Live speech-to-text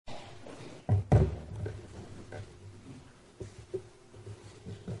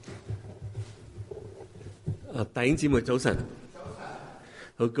弟兄姊妹早晨，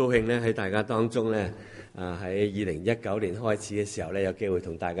好高興咧喺大家當中咧，喺2019年開始嘅時候咧，有機會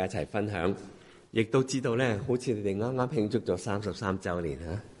同大家一齊分享，亦都知道咧，好似你哋啱啱慶祝咗33週年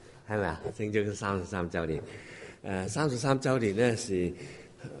嚇，係咪啊？慶祝咗33週年，33週年咧是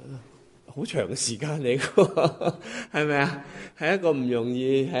好長嘅時間嚟嘅，係咪啊？係一個唔容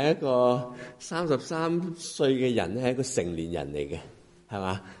易，係一個33歲嘅人咧，係一個成年人嚟嘅，係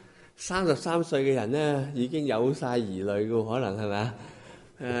嘛？33歲嘅人咧，已經有晒兒女嘅，可能係咪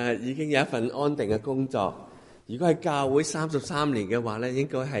啊？已經有一份安定嘅工作。如果喺教會33年嘅話咧，應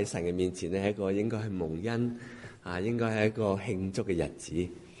該喺神嘅面前咧，係一個應該係蒙恩應該係一個慶祝嘅日子。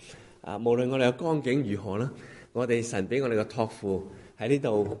無論我哋嘅光景如何啦，我哋神俾我哋嘅託付喺呢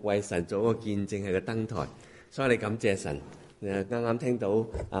度為神做一個見證，係個燈台。所以我哋感謝神。啱啱聽到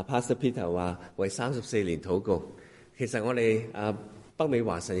Pastor Peter 話為34年禱告，其實我哋北美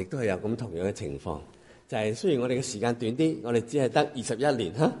華神亦都係有咁同樣嘅情況，就係雖然我哋嘅時間短啲，我哋只係得21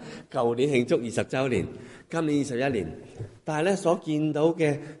年嚇，舊年慶祝20週年，今年21年，但係咧所見到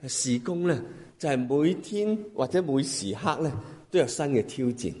嘅事工咧，就係每天或者每時刻咧都有新嘅挑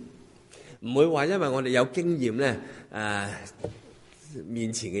戰，唔會話因為我哋有經驗咧，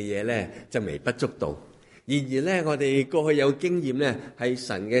面前嘅嘢咧就微不足道。然而咧，我哋過去有經驗咧，喺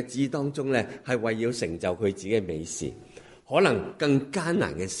神嘅旨意當中咧，係為要成就佢自己嘅美事。可能更艱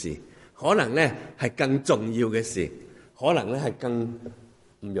難嘅事，可能咧係更重要嘅事，可能咧係更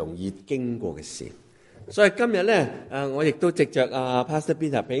唔容易經過嘅事。所以今日咧，我亦都藉着Pastor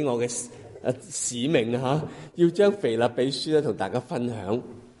Peter 俾我嘅使命要將腓立比書咧同大家分享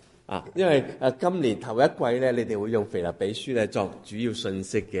因為今年頭一季咧，你哋會用腓立比書咧作主要信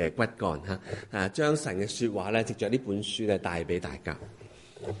息嘅骨幹將神嘅說話咧藉着呢本書咧帶俾大家。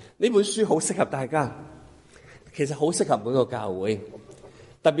呢本書好適合大家。其實好適合每個教會，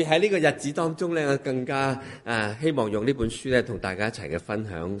特別喺呢個日子當中咧，我更加希望用呢本書咧，同大家一齊嘅分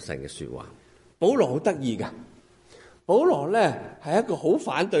享神嘅說話。保羅好得意噶，保羅咧係一個好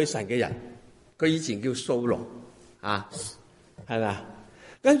反對神嘅人，佢以前叫掃羅係咪啊？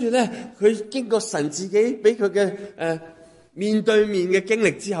跟住咧，佢經過神自己俾佢嘅面對面嘅經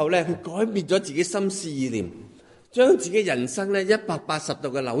歷之後咧，佢改變咗自己心思意念，將自己人生咧180度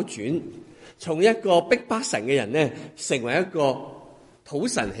嘅扭轉。從一個逼迫神嘅人咧，成為一個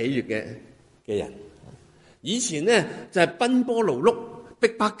討神喜悅嘅人。以前咧就係奔波勞碌逼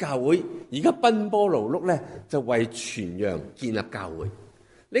迫教會，而家奔波勞碌咧就為傳揚建立教會。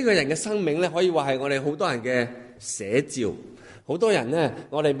呢個人嘅生命咧，可以話係我哋好多人嘅寫照。好多人咧，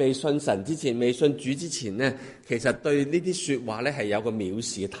我哋未信神之前，未信主之前咧，其實對呢啲說話咧係有個藐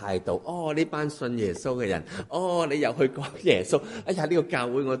視嘅態度。呢班信耶穌嘅人，你又去講耶穌，哎呀呢個教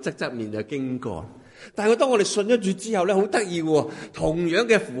會我側面就經過。但係當我哋信咗主之後咧，好得意喎，同樣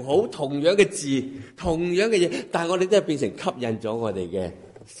嘅符號，同樣嘅字，同樣嘅嘢，但係我哋都係變成吸引咗我哋嘅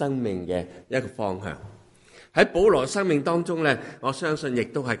生命嘅一個方向。喺保羅生命當中咧，我相信亦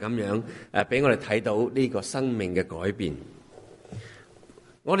都係咁樣俾我哋睇到呢個生命嘅改變。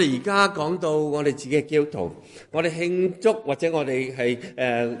我哋而家講到我哋自己嘅基督徒，我哋慶祝或者我哋係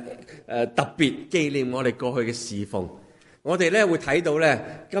特別紀念我哋過去嘅侍奉。我哋咧會睇到咧，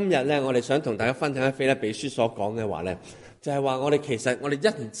今日咧我哋想同大家分享喺腓立比書所講嘅話咧，就係話我哋其實我哋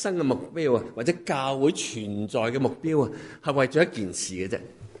一生嘅目標或者教會存在嘅目標係為咗一件事嘅啫，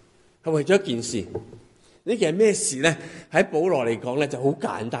係為咗一件事。呢件係咩事咧？喺保羅嚟講咧就好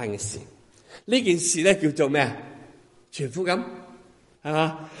簡單嘅事。呢件事咧叫做咩啊？傳福音。係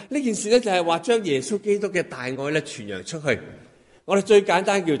嘛？呢件事咧就係話將耶穌基督嘅大愛咧傳揚出去。我哋最簡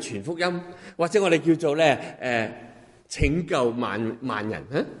單叫傳福音，或者我哋叫做咧拯救萬人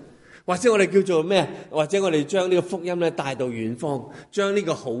或者我哋叫做咩？或者我哋將呢個福音咧帶到遠方，將呢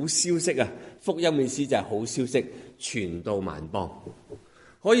個好消息福音嘅意思就係好消息傳到萬邦。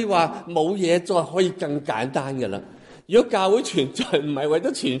可以話冇嘢再可以更簡單嘅啦。如果教會存在唔係為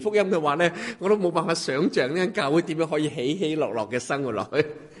咗傳福音嘅話咧，我都冇辦法想像呢間教會點樣可以起起落落嘅生活落去，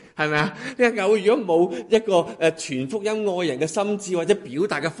係咪啊？呢間教會如果冇一個傳福音愛人嘅心智或者表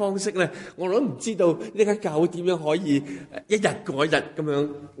達嘅方式咧，我都唔知道呢間教會點樣可以一日過一日咁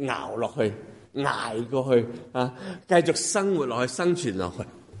樣熬落去、捱過去繼續生活落去、生存落去。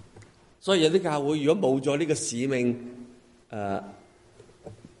所以有啲教會如果冇咗呢個使命，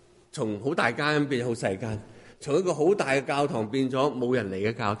從好大間變好細間。從一個好大嘅教堂變咗冇人嚟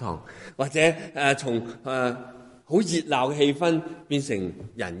嘅教堂，或者從好熱鬧嘅氣氛變成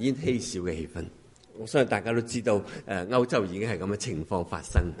人煙稀少嘅氣氛。我相信大家都知道，歐洲已經係咁嘅情況發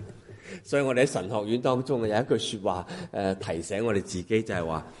生。所以我哋喺神學院當中有一句說話提醒我哋自己，就係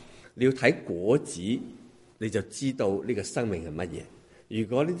話你要睇果子，你就知道呢個生命係乜嘢。如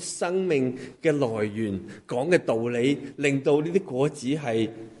果呢啲生命嘅來源講嘅道理，令到呢啲果子係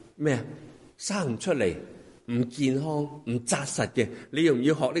咩啊？生唔出嚟，唔健康，唔紮實嘅，你要唔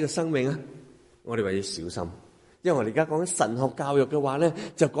要學呢個生命啊？我哋話要小心，因為我哋而家講緊神學教育嘅話咧，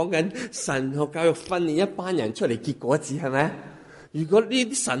就講緊神學教育訓練一班人出嚟結果子，係咪？如果呢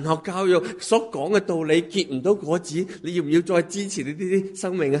啲神學教育所講嘅道理結唔到果子，你要唔要再支持呢啲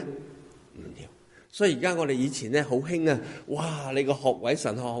生命啊？唔要。所以而家我哋以前咧好興啊，哇！你個學位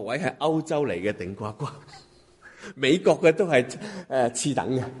神學學位係歐洲嚟嘅頂呱呱，美國嘅都係次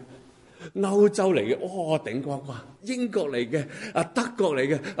等嘅，歐洲嚟嘅頂呱呱，英國嚟嘅德國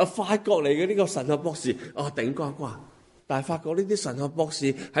嚟嘅法國嚟嘅呢個神學博士頂呱呱。但係發覺呢啲神學博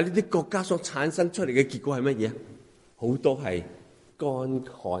士喺呢啲國家所產生出嚟嘅結果係乜嘢？好多係乾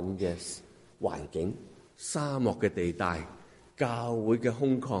旱嘅環境、沙漠嘅地帶、教會嘅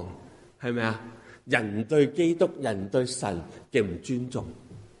空曠，係咪啊？人對基督、人對神嘅唔尊重。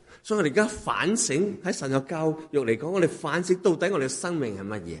所以我哋而家反省，喺神學教育嚟講，我哋反省到底我哋嘅生命係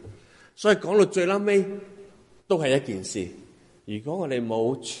乜嘢。所以講到最撚尾都係一件事，如果我哋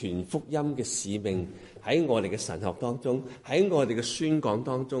冇傳福音嘅使命喺我哋嘅神學當中，喺我哋嘅宣講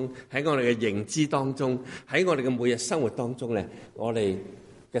當中，喺我哋嘅認知當中，喺我哋嘅每日生活當中咧，我哋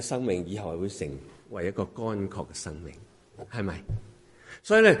嘅生命以後係會成為一個乾涸嘅生命，係咪？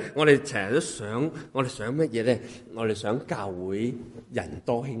所以咧，我哋成日都想，我哋想乜嘢咧？我哋想教會人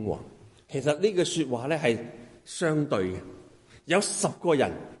多興旺。其實呢句說話咧係相對嘅，有10個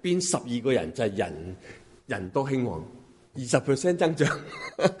人變12個人就係人多興旺。20% 增長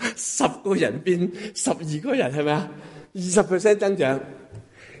，10個人變12個人，係咪啊？20% 增長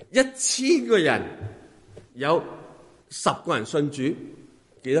，1000個人有10個人信主，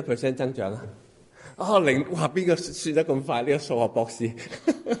幾多 percent 增長啊？哇！邊個算得咁快？呢個數學博士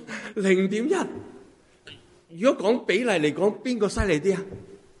0.1。如果講比例嚟講，邊個犀利啲啊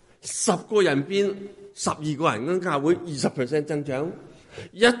？10個人變12個人，咁教會20% 增長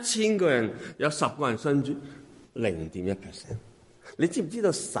，1000個人有10個人信主。0.1%，你知唔知道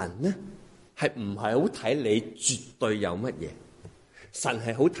神咧係唔係好睇你絕對有乜嘢？神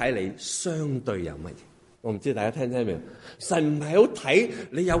係好睇你相對有乜嘢？我唔知大家聽明？神唔係好睇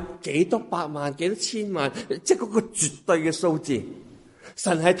你有幾多百萬、幾多千萬，即係嗰個絕對嘅數字。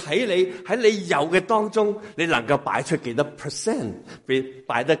神係睇你喺你有嘅當中，你能夠擺出幾多 percent，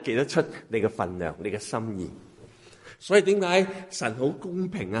 擺得幾多出你嘅分量、你嘅心意。所以點解神好公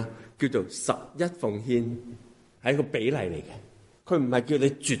平啊？叫做11奉獻。係一個比例嚟嘅，佢唔係叫你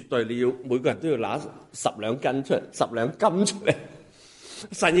絕對你要每個人都要拿10兩金出嚟，10兩金出嚟。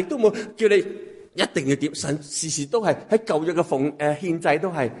神亦都冇叫你一定要點，神時時都係喺舊約嘅獻祭都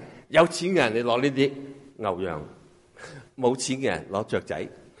係有錢嘅人你攞呢啲牛羊，冇錢嘅人攞雀仔、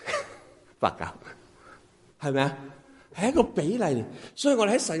白鴿，係咪啊？係一個比例，所以我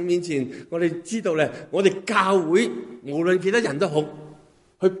哋喺神面前，我哋知道咧，我哋教會無論幾多人都好，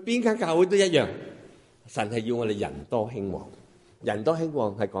去邊間教會都一樣。神係要我哋人多興旺，人多興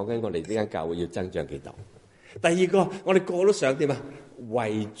旺係講緊我哋呢間教會要增長幾多。第二個，我哋個個都想點啊？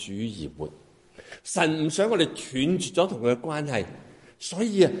為主而活。神唔想我哋斷絕咗同佢嘅關係，所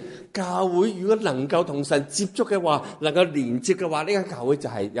以啊，教會如果能夠同神接觸嘅話，能夠連接嘅話，呢間教會就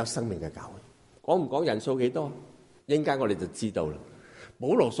係有生命嘅教會。講唔講人數幾多？一陣間我哋就知道啦。保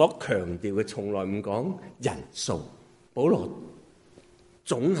羅所強調嘅從來唔講人數，保羅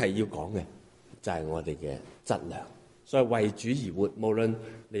總係要講嘅就係我哋嘅質量。所以為主而活，無論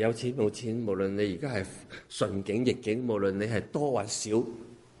你有錢冇錢，無論你而家係順境逆境，無論你係多或少，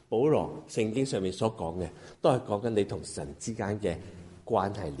保羅聖經上面所講嘅都係講緊你同神之間嘅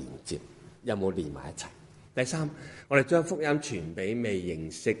關係連接，有冇連埋一齊。第三，我哋將福音傳俾未認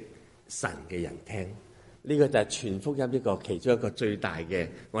識神嘅人聽，呢個就係傳福音一個其中一個最大嘅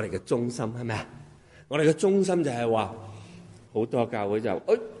我哋嘅中心，係咪啊？我哋嘅中心就係話，好多教會就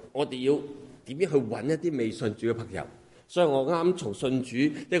我哋要點樣去揾一啲未信主嘅朋友。所以我啱從信主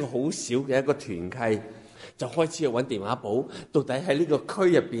一個好少嘅一個團契，就開始去揾電話簿，到底喺呢個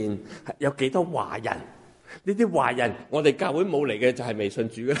區入邊有幾多華人？呢啲華人，我哋教會冇嚟嘅就係未信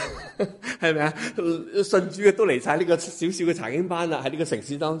主嘅，係咪啊？信主嘅都嚟晒呢個小小嘅查經班啦，喺呢個城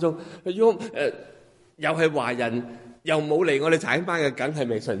市當中，又係華人，又冇嚟我哋查經班嘅，梗係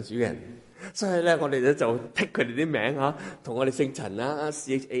未信主嘅人。所以咧，我哋咧就剔佢哋啲名嚇，同我哋姓陳啦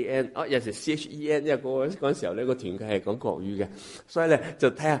，CHAN，有時 CHEN，因為嗰陣時候呢個團契係講國語嘅，所以咧就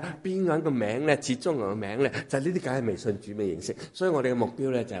睇下邊個人個名咧似中文嘅名咧，就呢啲梗係未信主未認識。所以我哋嘅目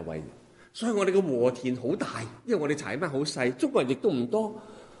標咧就係為，所以我哋嘅禾田好大，因為我哋查經班好細，中國人亦都唔多，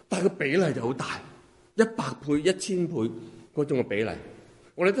但係個比例就好大，100倍、1000倍嗰種嘅比例。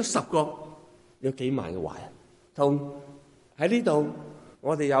我哋得10個，有幾萬嘅華人，同喺呢度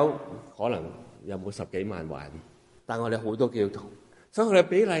我哋有可能有冇10幾萬華人，但我哋好多基督徒，所以我哋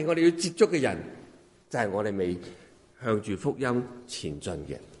比例，我哋要接觸嘅人就係我哋未向住福音前進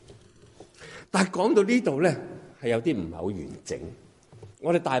嘅。但係講到呢度咧，係有啲唔係好完整。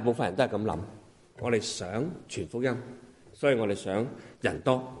我哋大部分人都係咁諗，我哋想傳福音，所以我哋想人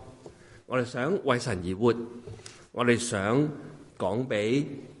多，我哋想為神而活，我哋想講俾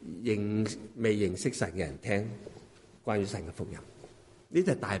未認識神嘅人聽關於神嘅福音。呢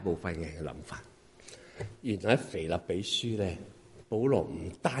啲係大部分人嘅諗法。原來喺腓立比書咧，保羅唔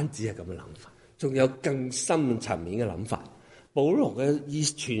單止係咁嘅諗法，仲有更深層面嘅諗法。保羅嘅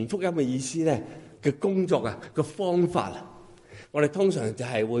傳福音嘅意思咧嘅工作啊，個方法啊，我哋通常就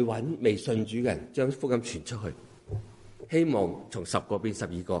係會揾未信主嘅人，將福音傳出去，希望從10個變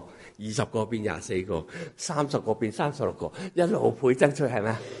12個，20個變24個，30個變36個，一路倍增出去，係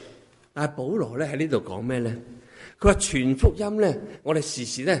咪？但係保羅咧喺呢度講咩咧？佢話傳福音咧，我哋時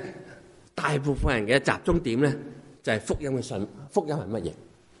時咧，大部分人嘅集中點咧就係福音嘅信。福音係乜嘢？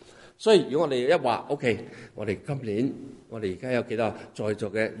所以如果我哋一話 OK， 我哋今年我哋而家有幾多在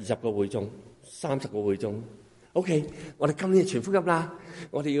座嘅20個會眾，30個會眾 OK， 我哋今年傳福音啦。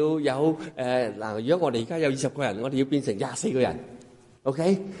我哋要有如果我哋而家有20個人，我哋要變成24個人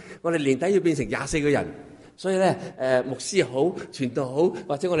OK， 我哋年底要變成24個人。所以咧牧師又好，傳道好，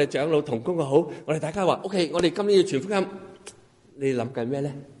或者我哋長老同工又好，我哋大家話 OK， 我哋今年要傳福音。你諗緊咩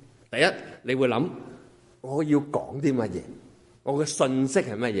咧？第一，你會諗我要講啲乜嘢，我嘅信息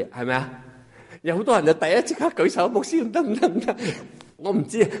係乜嘢，係咪啊？有好多人就第一即刻舉手，牧師唔得唔得唔得，我唔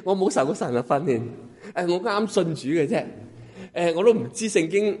知，我冇受過神嘅訓練，我啱信主嘅啫，我都唔知聖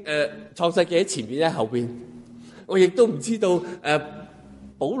經創世記喺前邊喺後邊，我亦都唔知道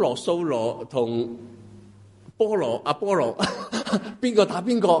保羅、掃羅同波羅邊個打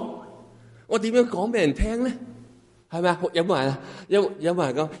邊個，我點樣講俾人聽咧？係咪啊？有冇人啊？有冇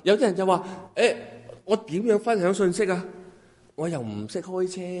人講？有啲人就話我點樣分享信息啊？我又唔識開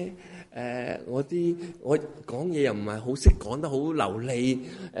車，我講嘢又唔係好識講得好流利，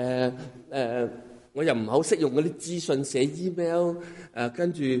我又唔係好識用嗰啲資訊寫 email，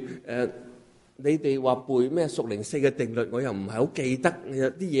 跟住你哋話背咩屬靈4嘅定律，我又唔係好記得，有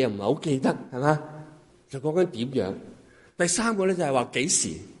啲嘢又唔係好記得，係嘛？就講緊點樣？第3個咧就係話幾時？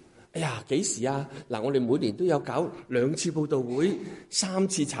哎呀，幾時啊？嗱，我哋每年都有搞2次佈道會，3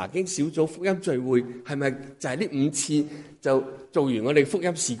次查經小組福音聚會，係咪就係呢5次就做完我哋福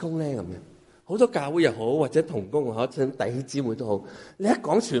音事工咧？咁樣好多教會又好，或者同工又好，弟兄姊妹都好，你一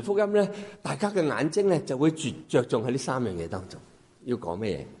講傳福音咧，大家嘅眼睛咧就會着重喺呢3樣嘢當中，要講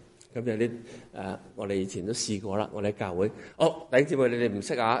咩嘢？咁就我哋以前都試過啦，我哋喺教會，弟兄姊妹你哋唔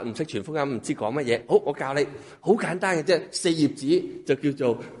識啊，唔識傳福音，唔知講乜嘢，好，我教你，好簡單嘅啫，4頁紙就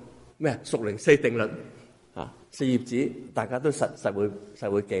叫做咩屬靈4定律啊，4頁紙大家都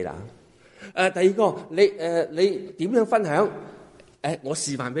實會記啦。第2個，你點樣分享？我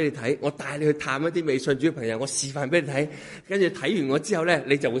示範俾你睇，我帶你去探一啲未信主嘅朋友，我示範俾你睇，跟住睇完我之後咧，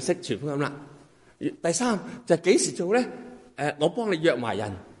你就會識傳福音啦。第3就幾時做咧？我幫你約埋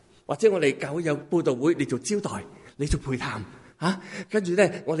人，或者我哋教會有佈道會，你做招待，你做陪談啊，跟住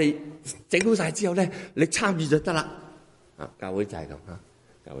咧我哋整好晒之後咧，你參與就得啦。教會就係咁啊。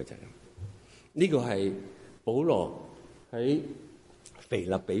教會就係咁，呢個係保羅喺腓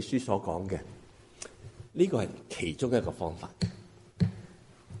立比書所講嘅，呢個係其中一個方法，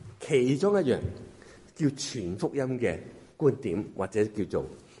其中一樣叫傳福音嘅觀點或者叫做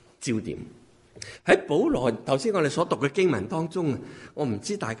焦點。喺保羅頭先我哋所讀嘅經文當中，我唔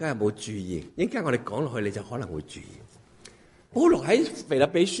知大家有冇注意，一陣間我哋講落去你就可能會注意。保羅喺腓立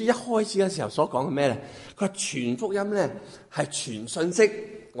比書一開始嘅時候所講嘅咩咧？佢話傳福音咧係傳信息，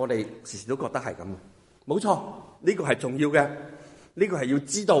我哋時時都覺得係咁嘅，冇錯，呢個係重要嘅，呢個係要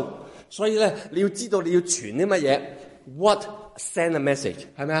知道，所以咧你要知道你要傳啲乜嘢 ，what send a message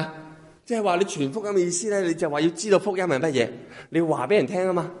係咪啊？即係話你傳福音嘅意思咧，你就話要知道福音係乜嘢，你要話俾人聽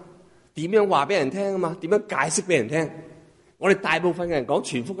啊嘛，點樣話俾人聽啊嘛，點樣解釋俾人聽？我哋大部分嘅人講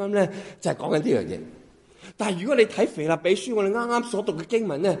傳福音咧，就係講緊呢樣嘢。但係如果你睇腓立比書，我哋啱啱所讀嘅經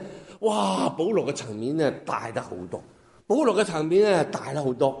文咧，哇！保羅嘅層面咧大得好多，保羅嘅層面咧大得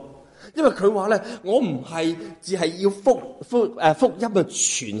好多，因為佢話咧，我唔係只係要福音啊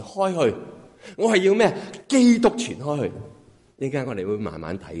傳開去，我係要咩？基督傳開去。呢間我哋會慢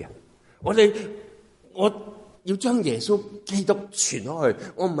慢睇嘅。我要將耶穌基督傳開去，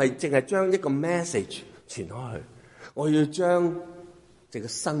我唔係淨係將一個 message 傳開去，我要將這個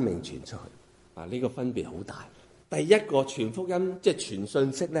生命傳出去。呢個分別好大。第一個傳福音即係傳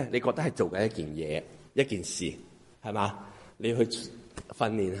信息咧，你覺得係做緊一件嘢、一件事，係嘛？你去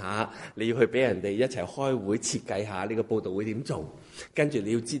訓練下，你要去俾人哋一齊開會設計下呢個佈道會點做，跟住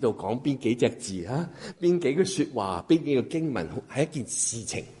你要知道講邊幾隻字嚇，邊幾句説話，邊幾個經文係一件事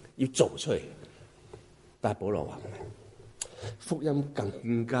情要做出嚟。但係保羅話唔係，福音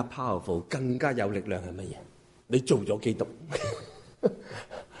更加 powerful， 更加有力量係乜嘢？你做咗基督，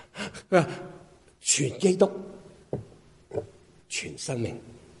佢話全基督，全生命，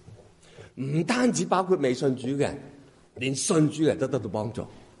唔單止包括未信主嘅人，連信主嘅人都得到幫助。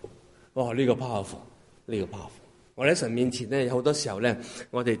哇！呢個 powerful， 呢個 powerful。我哋喺神面前咧，有好多時候咧，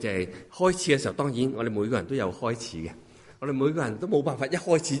我哋就係開始嘅時候，當然我哋每個人都有開始嘅。我哋每個人都冇辦法一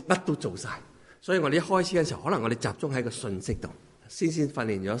開始乜都做晒，所以我哋一開始嘅時候，可能我哋集中喺個信息度，先訓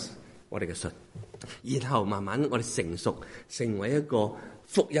練咗我哋嘅信，然後慢慢我哋成熟，成為一個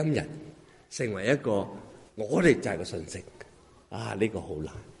福音人，成為一個我哋就係個信息。啊！呢個好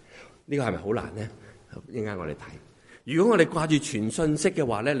難，呢個係咪好難咧？一陣間我哋睇。如果我哋掛住傳信息嘅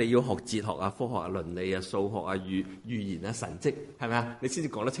話咧，你要學哲學啊、科學啊、倫理啊、數學啊、預言啊、神蹟，係咪啊？你先至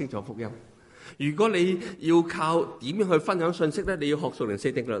講得清楚福音。如果你要靠點樣去分享信息咧，你要學屬靈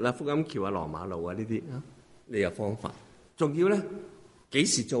四定律啦、福音橋啊、羅馬路啊呢啲啊，你有方法。仲要咧幾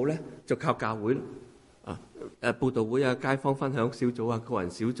時做咧？就靠教會啊，佈道會啊、街坊分享小組啊、個人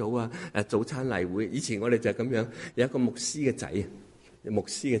小組啊、早餐例會。以前我哋就係咁樣，有一個牧師嘅仔啊，牧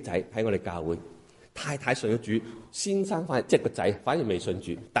師嘅仔喺我哋教會。太太信咗主，先生反而即係個仔反而未信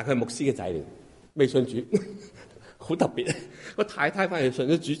主，但佢係牧師嘅仔嚟，未信主，好特別。個太太反而信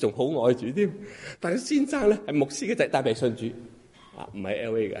咗主，仲好愛主添。但係先生咧係牧師嘅仔，但係未信主。啊，唔係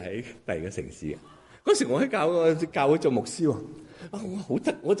LA 嘅，喺第二個城市嘅。嗰時我喺教會做牧師喎。啊，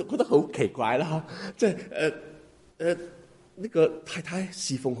我就覺得好奇怪啦，即係呢個太太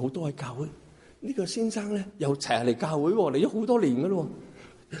侍奉好多喺教會，呢個先生咧又齊嚟教會喎，嚟咗好多年噶咯。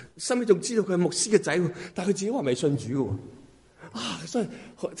身邊仲知道佢係牧師嘅仔，但係佢自己話未信主嘅。啊，所以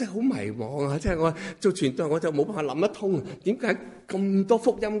真係好迷茫啊！即係我做傳道，我就冇辦法諗得通，點解咁多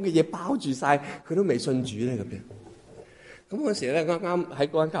福音嘅嘢包住晒，佢都未信主咧咁樣？咁嗰時咧，啱啱喺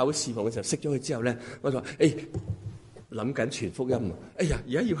嗰間教會侍奉嘅時候，識咗佢之後咧，我就話：諗緊傳福音啊！哎呀，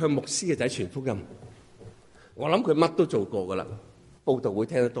而家要向牧師嘅仔傳福音。我諗佢乜都做過噶啦，佈道會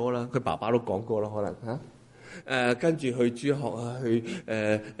聽得多啦，佢爸爸都講過啦，可能嚇。跟住去主學啊，去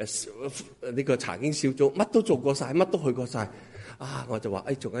呢個查經小組，乜都做過晒，乜都去過晒。啊，我就話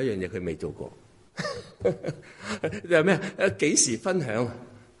仲有一樣嘢佢未做過。你話咩？幾時分享？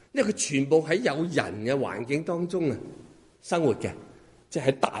因為佢全部喺有人嘅環境當中啊生活嘅，即係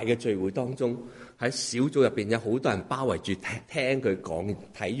喺大嘅聚會當中，喺小組入邊有好多人包圍住聽佢講，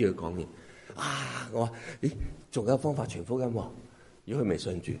睇住佢講嘢。啊，我話仲有方法傳福音喎？如果佢未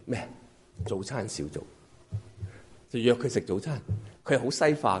信主咩？早餐小組。就約佢食早餐，佢係好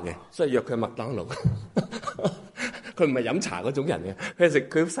西化嘅，所以約佢麥當勞。佢唔係飲茶嗰種人嘅，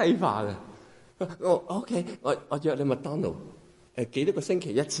佢好西化嘅。OK， 我約你麥當勞，幾多個星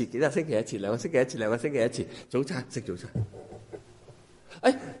期一次，幾多個星期一次，兩個星期一次，兩個星期一次，早餐食早餐。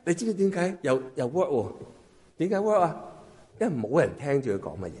你知唔知點解又 work 喎？點解 work 啊？因為冇人聽住佢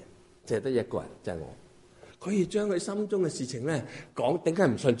講乜嘢，淨係得一個人，就係我。佢要將佢心中嘅事情咧講，點解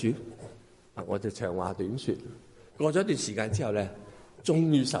唔信主？我就長話短説。過咗一段時間之後咧，終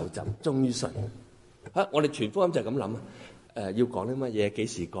於受浸，終於信。我哋傳福音就係咁諗啊！要講啲乜嘢，幾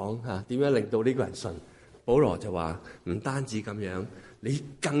時講嚇？點樣令到呢個人信？保羅就話唔單止咁樣，你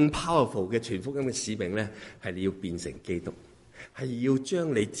更 powerful 嘅傳福音嘅使命咧，係你要變成基督，係要將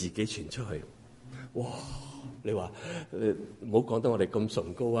你自己傳出去。哇！你話唔好講得我哋咁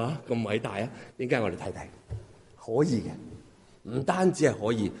崇高啊，咁偉大啊？點解我哋睇睇？可以嘅，唔單止係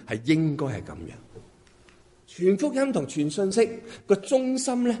可以，係應該係咁樣。傳福音同傳信息個中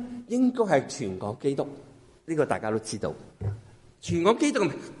心咧，應該係傳講基督。呢個大家都知道。傳講基督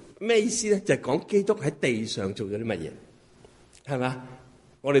咩意思咧？就係講基督喺地上做咗啲乜嘢，係咪？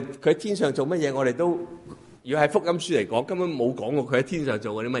佢喺天上做乜嘢？我哋都如果喺福音書嚟講，根本冇講過佢喺天上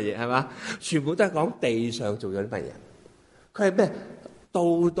做過啲乜嘢，係嘛？全部都係講地上做咗啲乜嘢。佢係咩？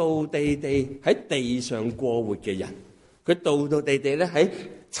道道地地喺地上過活嘅人。佢道道地地咧喺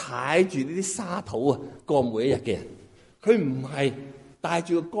踩住呢啲沙土啊過每一日嘅人。佢唔係帶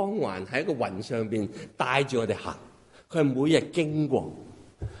住個光環喺一個雲上邊帶住我哋行，佢係每日經過。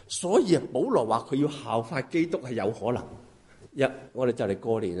所以啊，保羅話佢要效法基督係有可能。我哋就嚟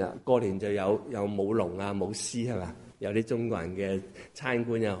過年啦，過年就有舞龍啊、舞獅係嘛？有啲中國人嘅餐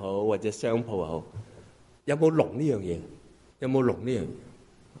館又好，或者商鋪又好，有冇龍呢樣嘢？有冇龍呢樣嘢？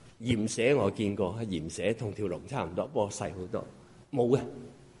鹽蛇我見過，鹽蛇同條龍差唔多，不過細好多。冇嘅，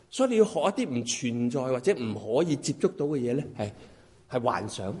所以你要學一啲唔存在或者唔可以接觸到嘅嘢咧，係幻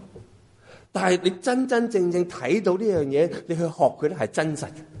想。但係你真真正正睇到呢樣嘢，你去學佢咧係真實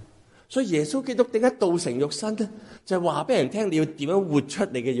嘅。所以耶穌基督點解道成肉身咧？就係話俾人聽，你要點樣活出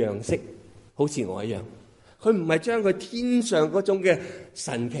你嘅樣式，好似我一樣。佢唔係將佢天上嗰種嘅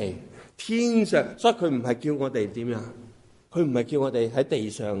神奇，天上，所以佢唔係叫我哋點樣，佢唔係叫我哋喺地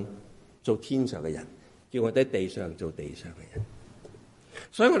上做天上嘅人，叫我哋喺地上做地上嘅人。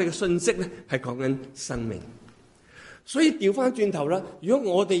所以我哋嘅信息咧係講緊生命。所以調翻轉頭啦，如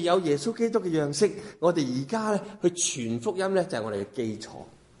果我哋有耶穌基督嘅樣式，我哋而家咧去傳福音咧就係我哋嘅基礎，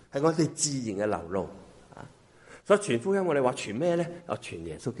係我哋自然嘅流露啊！所以傳福音我哋話傳咩咧？傳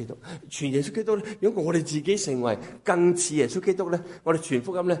耶穌基督。傳耶穌基督咧，如果我哋自己成為更似耶穌基督咧，我哋傳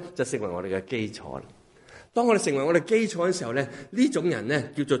福音咧就成為我哋嘅基礎啦。當我哋成為我哋基礎嘅時候咧，呢種人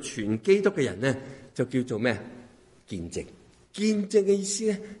咧叫做傳基督嘅人咧，就叫做咩？見證。見證嘅意思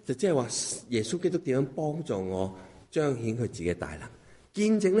咧，就即係話耶穌基督點樣幫助我彰顯佢自己嘅大能。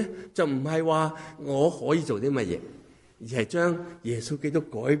見證咧就唔係話我可以做啲乜嘢，而係將耶穌基督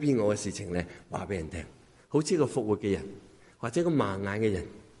改變我嘅事情咧話俾人聽。好似個復活嘅人，或者個盲眼嘅人，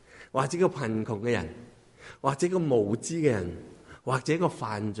或者個貧窮嘅人，或者個無知嘅人，或者個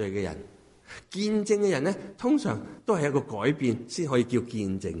犯罪嘅人。見證嘅人咧，通常都係一個改變先可以叫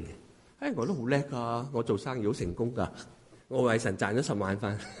見證嘅。我都好叻噶，我做生意好成功噶，我為神賺咗10萬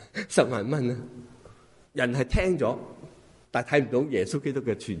10萬蚊啊！人係聽咗，但係睇唔到耶穌基督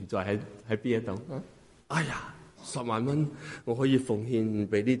嘅存在喺邊一度。哎呀，10萬蚊我可以奉獻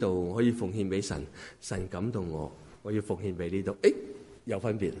俾呢度，我可以奉獻俾神，神感動我，我要奉獻俾呢度。有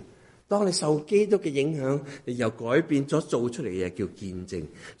分別。當你受基督嘅影響，你又改變咗做出嚟嘅嘢叫見證。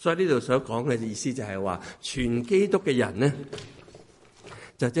所以呢度所講嘅意思就係話，傳基督嘅人呢，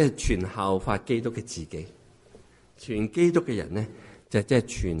就即係傳效法基督嘅自己。傳基督嘅人呢，就即係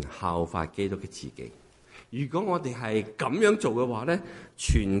傳效法基督嘅自己。如果我哋係咁樣做嘅話咧，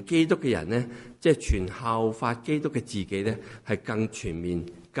傳基督嘅人咧，即係傳效法基督嘅自己咧，係更全面、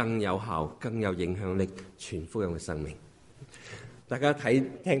更有效、更有影響力傳福音嘅生命。大家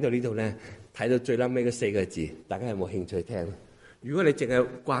聽到呢度咧，睇到最撚尾嗰4個字，大家有冇興趣聽？如果你淨係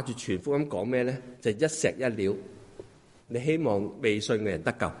掛住傳福音講咩咧，就一石一鳥。你希望未信嘅人得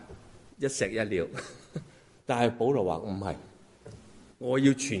救，一石一鳥。但係保羅話唔係，我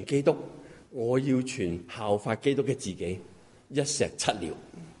要傳基督。我要傳效法基督嘅自己，一石七鳥。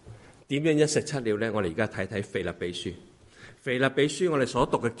點樣一石七鳥咧？我哋而家睇睇腓立比書。腓立比書我哋所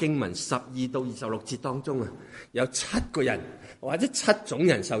讀嘅經文12到26節當中啊，有7個人或者7種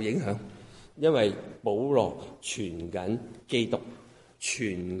人受影響，因為保羅傳緊基督，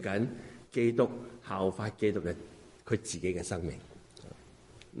傳緊基督效法基督嘅佢自己嘅生命。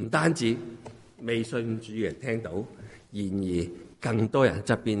唔單止未信主嘅人聽到，然而更多人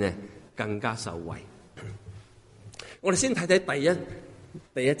側邊咧，更加受惠。我哋先睇睇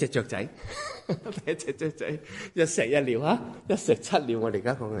第一隻雀仔，第一隻雀仔一石一鳥啊，一石七鳥。我哋而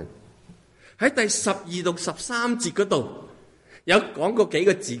家講緊喺第12到13節嗰度有講過幾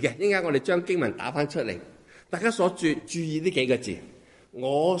個字嘅，一陣間我哋將經文打翻出嚟，大家所注意呢幾個字。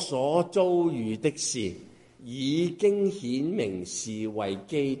我所遭遇的事已經顯明是為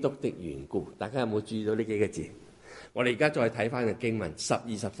基督的緣故。大家有冇注意到呢幾個字？我哋而家再睇翻個經文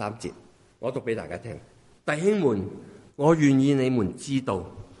12、13節，我讀俾大家聽。弟兄們，我願意你們知道，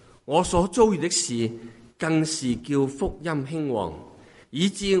我所遭遇的事更是叫福音興旺，以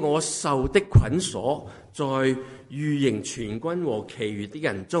致我受的捆鎖，在御營全軍和其餘的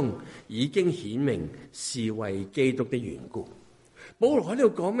人中，已經顯明是為基督的緣故。保羅喺呢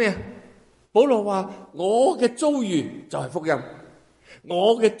度講咩啊？保羅話我嘅遭遇就係福音，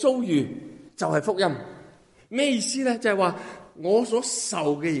我嘅遭遇就係福音。咩意思咧？就係話我所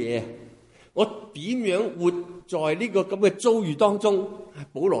受嘅嘢，我點樣活在呢個咁嘅遭遇當中？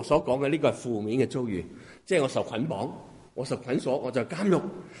保羅所講嘅呢個係負面嘅遭遇，即係我受捆綁，我受捆鎖，我就監獄。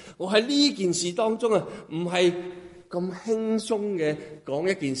我喺呢件事當中啊，唔係咁輕鬆嘅講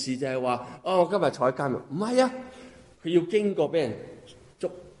一件事，就係話我今日坐喺監獄，唔係啊，佢要經過俾人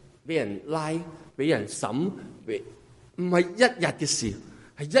捉、俾人拉、俾人審，唔係一日嘅事，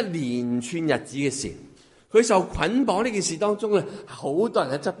係一連串日子嘅事。佢受捆綁呢件事當中咧，好多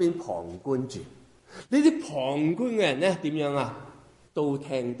人喺側邊旁觀住。呢啲旁觀嘅人咧點樣啊？都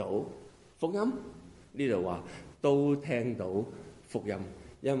聽到福音。呢度話都聽到福音，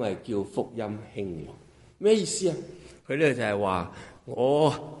因為叫福音興旺。咩意思啊？佢呢就係話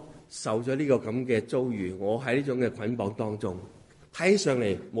我受咗呢個咁嘅遭遇，我喺呢種嘅捆綁當中，睇上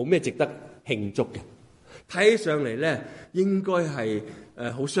嚟冇咩值得慶祝嘅，睇上嚟咧應該係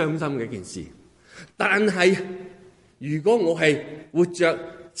好傷心嘅一件事。但係如果我係活着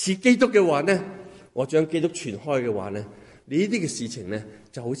似基督嘅話咧，我將基督傳開嘅話咧，呢啲嘅事情咧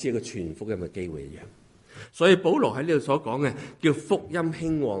就好似一個傳福音嘅機會一樣。所以保羅喺呢度所講嘅叫福音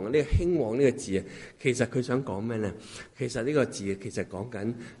興旺，呢個興旺呢個字啊，其實佢想講咩咧？其實呢個字其實講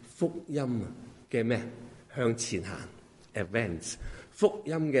緊福音嘅咩？向前行 ，advance。福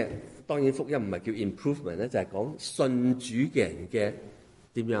音嘅當然福音唔係叫 improvement 咧，就係講信主嘅人嘅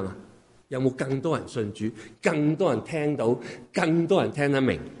點樣啊？有冇更多人信主？更多人聽到？更多人聽得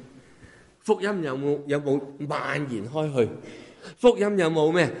明？福音有冇蔓延開去？福音有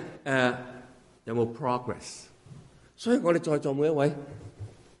冇咩？有冇 progress？ 所以我哋在座每一位，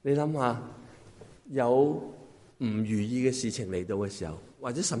你諗下，有唔如意嘅事情嚟到嘅時候，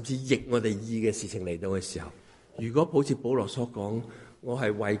或者甚至逆我哋意嘅事情嚟到嘅時候，如果好似保羅所講，我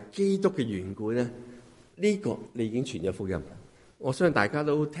係為基督嘅緣故咧，呢個你已經傳咗福音。我相信大家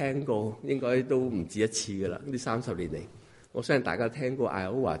都聽過，應該都唔止一次噶啦。呢30年嚟，我相信大家聽過艾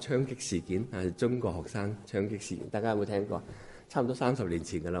奧華槍擊事件，係中國學生槍擊事件，大家有冇聽過？差唔多30年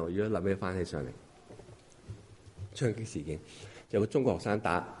前噶啦，如果諗起翻起上嚟，槍擊事件有個中國學生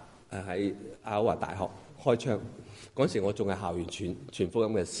打喺艾奧華大學開槍，嗰時我仲係校園傳福音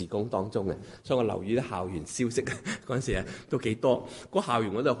嘅事工當中嘅，所以我留意啲校園消息嗰陣時啊都幾多。嗰校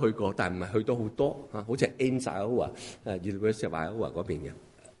園我都有去過，但係唔係去到好多啊，好似係 Ames 艾奧華University of Iowa 嗰邊嘅，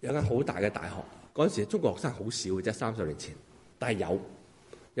有間好大嘅大學。嗰陣時中國學生好少嘅啫，30年前，但係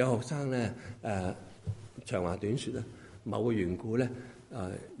有學生咧長話短説咧。某個緣故咧，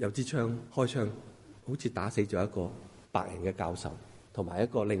有支槍開槍，好似打死咗一個白人嘅教授，同埋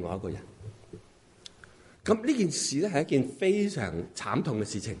另外一個人。咁呢件事咧係一件非常慘痛嘅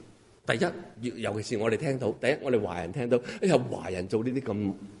事情。第一，尤其是我哋聽到，我哋華人聽到，有華人做呢啲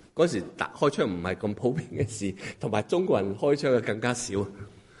咁嗰時開槍唔係咁普遍嘅事，同埋中國人開槍嘅更加少。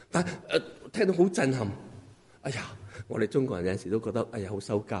但聽到好震撼。哎呀，我哋中國人有陣時都覺得哎呀好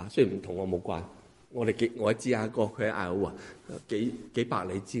羞家，雖然唔同我冇關。我喺芝加哥，佢喺艾奧華幾百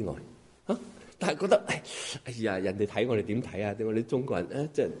里之外，但係覺得哎呀，人哋睇我哋點睇啊？點解我哋中國人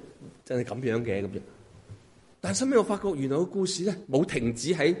真係咁樣嘅咁樣？但係後尾我發覺，原來個故事咧冇停止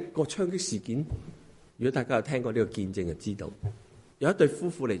喺個槍擊事件。如果大家有聽過呢個見證，就知道有一對夫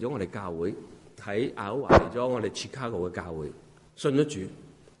婦嚟咗我哋教會，喺艾奧華嚟咗我哋 Chicago 嘅教會，信咗主，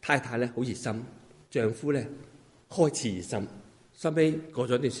太太咧好熱心，丈夫咧開始熱心，後尾過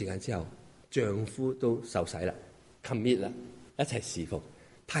咗一段時間之後。丈夫都受洗啦 ，commit 啦，一齊侍奉。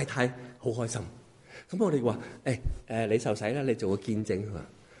太太好開心。咁我哋話：你受洗啦，你做個見證。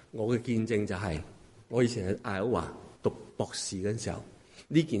我嘅見證就係、我以前喺艾奧華讀博士嗰陣時候，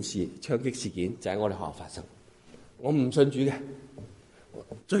呢件事槍擊事件就喺我哋學校發生。我唔信主嘅，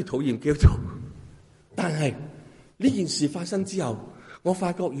最討厭基督徒。但係呢件事發生之後，我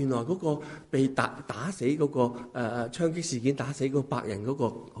發覺原來嗰個被打死嗰個槍擊事件打死嗰個白人嗰個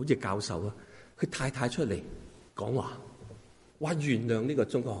好似教授啊，佢太太出嚟講話原諒呢個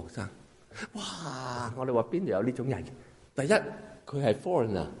中國學生。哇！我哋話邊度有呢種人？第一，佢係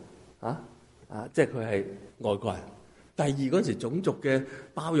foreigner 即係佢係外國人。第二，嗰陣時種族嘅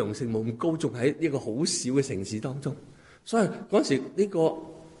包容性冇咁高，仲喺呢個好小嘅城市當中。所以嗰陣時呢個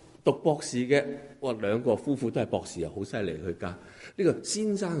讀博士嘅，兩個夫婦都係博士啊，好犀利佢家。呢個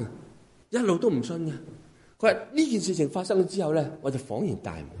先生啊，一路都唔信嘅。佢話呢件事情發生咗之後咧，我就恍然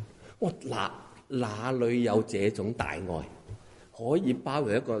大悟。哪裏有這種大愛，可以包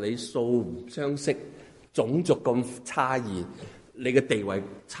容一個你素唔相識、種族咁差異、你嘅地位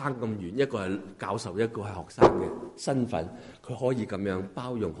差咁遠，一個係教授，一個係學生嘅身份，佢可以咁樣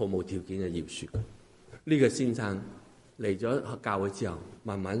包容，毫無條件嘅饒恕。呢個先生嚟咗教會之後，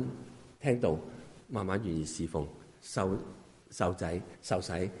慢慢聽到，慢慢願意侍奉，受仔受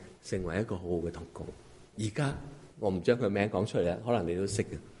洗，成為一個好好嘅同工。而家我唔將佢名講出嚟，可能你都識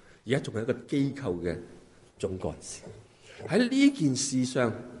嘅。而家仲係一個機構嘅總幹事。喺呢件事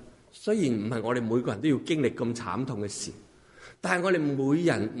上，雖然唔係我哋每個人都要經歷咁慘痛嘅事，但係我哋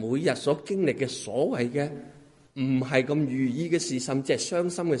每日所經歷嘅所謂嘅唔係咁如意嘅事，甚至係傷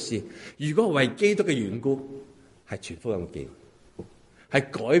心嘅事，如果為基督嘅緣故，係傳福音嘅機會，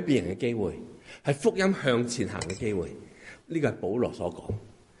係改變人嘅機會，係福音向前行嘅機會。呢個係保羅所講。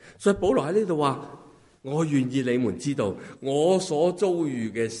所以保羅喺呢度話：我願意你們知道，我所遭遇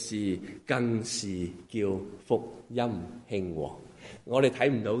嘅事，更是叫福音興旺。我哋睇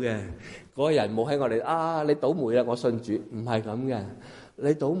唔到嘅，嗰個人冇喺我哋你倒霉啦，我信主，唔係咁嘅。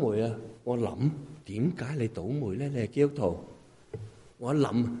你倒霉啦，我諗點解你倒霉咧？你係基督徒，我一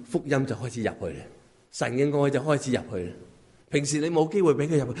諗福音就開始入去啦，神嘅愛就開始入去啦。平時你冇機會俾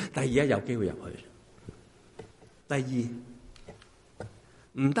佢入去，但係而家有機會入去。第二，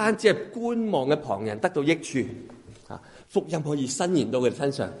唔單止係觀望嘅旁人得到益處，福音可以伸延到佢哋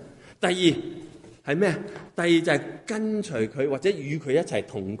身上。第二，係咩？第二就係跟隨佢或者與佢一齊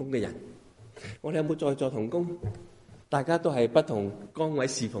同工嘅人。我哋有冇在座同工？大家都係不同崗位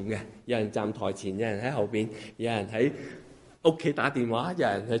侍奉嘅，有人站台前，有人喺後邊，有人喺屋企打電話，有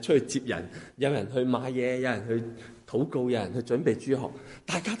人係出去接人，有人去買嘢，有人去禱告，有人去準備主學。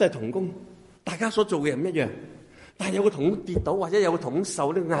大家都係同工，大家所做嘅唔一樣。但係有個同工跌倒，或者有個同工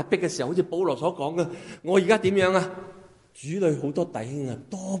受呢個壓迫嘅時候，好似保羅所講嘅，我而家點樣啊？主裏好多弟兄啊，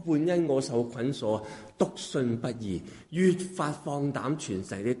多半因我受捆鎖，篤信不疑，越發放膽傳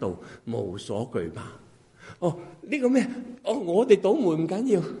神的道，無所懼怕。呢個咩？我哋倒霉唔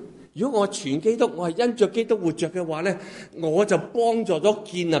緊要。如果我傳基督，我係因着基督活着嘅話咧，我就幫助咗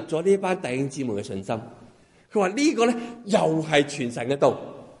建立咗呢班弟兄姊妹嘅信心。佢話呢個咧又係傳神嘅道，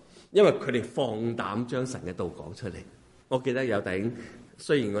因為佢哋放膽將神嘅道講出嚟。我記得有弟兄，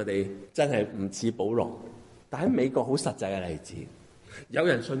雖然我哋真係唔似保羅，但喺美國好實際嘅例子，有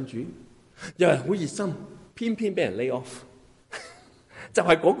人信主，有人好熱心，偏偏俾人 lay off， 就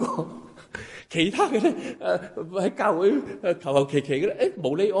係嗰個。其他嘅咧，喺教會求其嘅咧，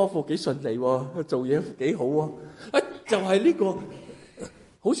冇 lay off 幾順利喎，做嘢幾好喎，就係呢個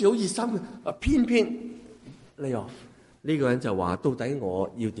好似好熱心嘅，偏偏 lay off。呢個人就話：到底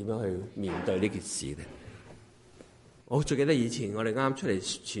我要點樣去面對呢件事咧？我最記得以前我哋啱啱出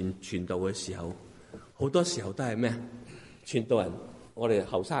嚟傳道嘅時候，好多時候都係咩？傳道人，我哋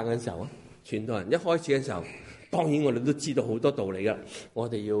後生嗰陣時候啊，傳道人一開始嘅時候。當然我哋都知道好多道理㗎，我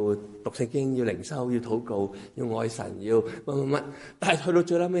哋要讀聖經，要靈修，要禱告，要愛神，要乜。但係去到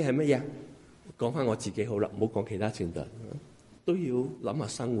最撚尾係乜嘢？講翻我自己好啦，唔好講其他傳道人，都要諗下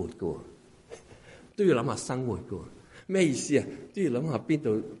生活㗎喎，都要諗下生活㗎喎。咩意思啊？都要諗下邊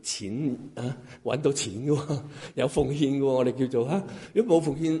度錢啊，揾到錢㗎喎，有奉獻㗎喎。我哋叫做嚇，如果冇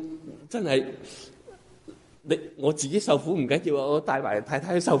奉獻，真係。我自己受苦唔緊要啊，我帶埋太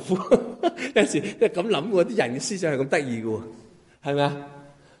太去受苦。有時即係咁諗喎，啲人嘅思想係咁得意嘅喎，係咪啊？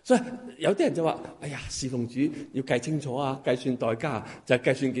所以有啲人就話：哎呀，侍奉主要計清楚啊，計算代價就係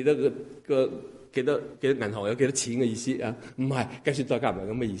計算幾多幾多銀行有幾多錢嘅意思啊？唔係計算代價唔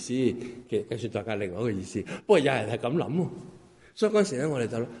係咁嘅意思，計算代價另外一個意思。不過有人係咁諗喎，所以嗰陣時咧，我哋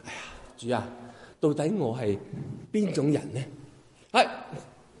就諗：哎呀，主啊，到底我係邊種人咧？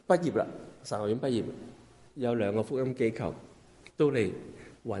畢業啦，神學院畢業。有2個福音機構都嚟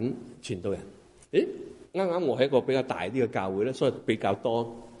揾傳道人。啱啱我喺一個比較大啲嘅教會咧，所以比較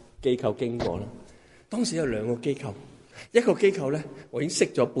多機構經過啦。當時有2個機構，一個機構咧我已經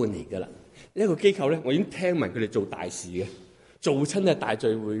識咗半年㗎啦，一個機構咧我已經聽聞佢哋做大事嘅，做親係大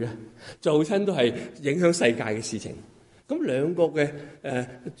聚會嘅，做親都係影響世界嘅事情。咁2個嘅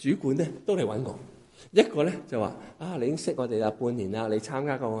主管咧都嚟揾我。一個咧就話：你已經識我哋啦半年啦，你參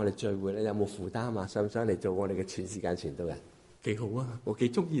加過我哋聚會，你有冇負擔啊？想唔想嚟做我哋嘅全時間傳道人？幾好啊！我幾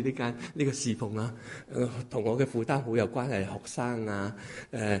中意呢個侍奉啊！同我嘅負擔好有關係，學生啊，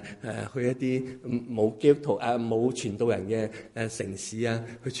去一啲冇基督徒冇傳道人嘅城市啊，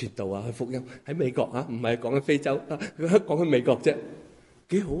去傳道啊，去福音喺美國啊，唔係講緊非洲啊，講緊美國啫，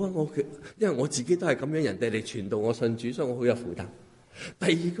幾好啊！因為我自己都係咁樣，人哋嚟傳道，我信主，所以我好有負擔。第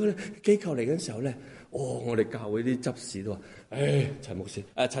二個咧機構嚟嘅時候咧，我哋教會啲執事都話：陳牧師，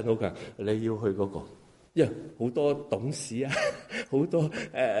陳浩強，你要去嗰個，因為好多董事啊，好多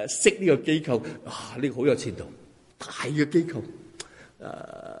識呢個機構，呢個好有前途，大嘅機構，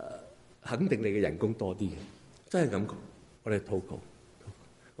肯定你嘅人工多啲嘅，真係咁講。我哋禱告，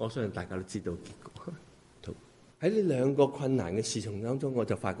我相信大家都知道結果。喺呢2個困難嘅事情當中，我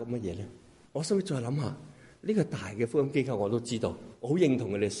就發覺乜嘢咧？我想再諗下。呢個大嘅福音機構我都知道，我好認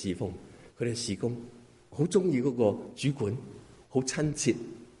同佢哋侍奉，佢哋事工，好中意嗰個主管，好親切，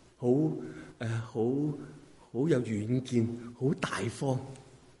好有遠見，好大方，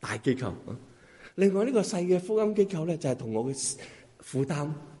大機構。另外呢個細嘅福音機構咧，就係同我嘅負擔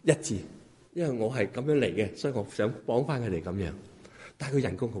一致，因為我係咁樣嚟嘅，所以我想幫翻佢哋咁樣，但係佢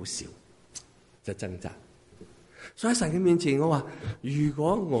人工好少，就掙扎。所以喺神嘅面前，我話：如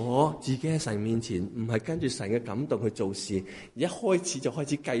果我自己喺神面前唔係跟住神嘅感動去做事，一開始就開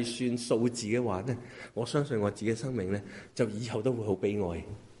始計算數字嘅話咧，我相信我自己嘅生命咧，就以後都會好悲哀。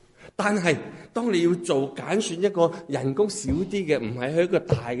但係當你要做揀選一個人工少啲嘅，唔係喺一個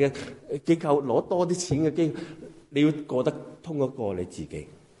大嘅機構攞多啲錢嘅機構，你要過得通嗰個你自己。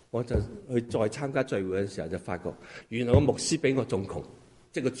我就去再參加聚會嘅時候，就發覺原來個牧師比我仲窮，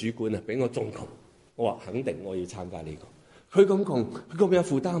即係個主管啊比我仲窮。我話肯定我要參加呢個。佢咁窮，佢咁有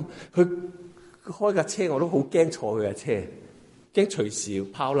負擔，佢開架車我都好驚坐佢架車，驚隨時要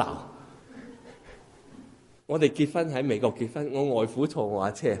拋錨。我哋結婚喺美國結婚，我外父坐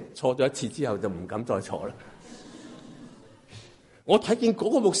我架車，坐咗一次之後就唔敢再坐啦。我睇見嗰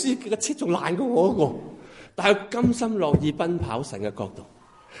個牧師嘅車仲爛過我嗰個，但係甘心樂意奔跑神嘅國度。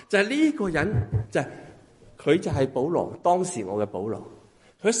就係呢個人，佢就係保羅，當時我嘅保羅。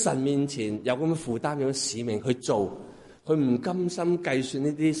佢喺神面前有咁嘅負擔，有咁嘅使命去做，佢唔甘心計算呢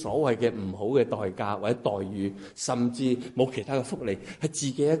啲所謂嘅唔好嘅代價或者待遇，甚至冇其他嘅福利，係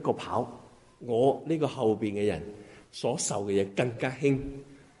自己一個跑。我呢個後邊嘅人所受嘅嘢更加輕，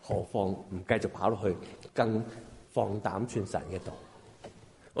何況唔繼續跑落去，更放膽傳神嘅道。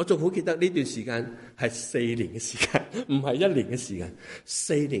我仲好記得呢段時間係4年嘅時間，唔係1年嘅時間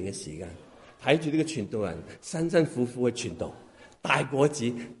，4年嘅時間，睇住呢個傳道人辛辛苦苦嘅傳道，大果子，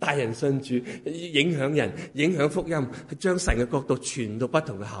大人信主，影響人，影響福音，將神嘅國度傳到不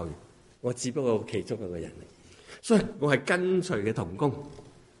同嘅校園。我只不過其中一個人嚟，所以我係跟隨嘅同工。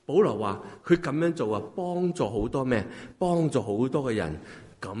保羅話佢咁樣做啊，幫助好多咩？幫助好多嘅人，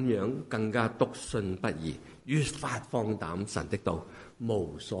咁樣更加篤信不疑，越發放膽神的道，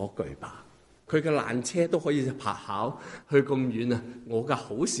無所懼怕。佢嘅爛車都可以爬考去咁遠啊！我嘅好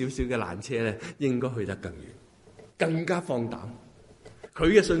少少嘅爛車咧，應該去得更遠，更加放膽。佢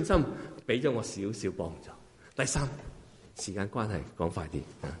嘅信心俾咗我少少幫助。第三，時間關係講快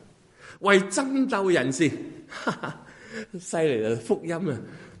啲啊！為爭鬥人士，犀利啦！福音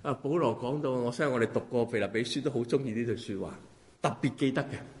啊，保羅講到，我相信我哋讀過腓立比書都好中意呢句說話，特別記得嘅。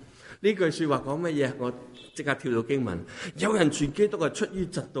呢句說話講乜嘢？我即刻跳到經文。有人傳基督係出於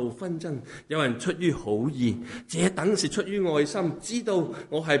嫉妒紛爭，有人出於好意，這等是出於愛心，知道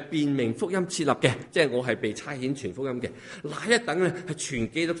我係辨明福音設立嘅，即係我係被差遣傳福音嘅。那一等咧係傳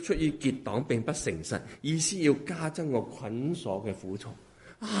基督出於結黨，並不誠實，意思要加增我捆鎖嘅苦楚。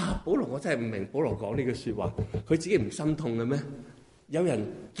啊，保羅我真係唔明保羅講呢句說話，佢自己唔心痛嘅咩？有人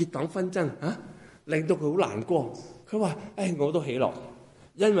結黨紛爭啊，令到佢好難過。佢話：我都喜樂。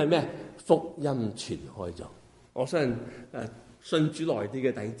因為咩？福音傳開咗。我相信信主耐啲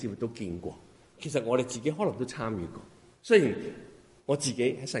嘅弟兄姊妹都見過。其實我哋自己可能都參與過。雖然我自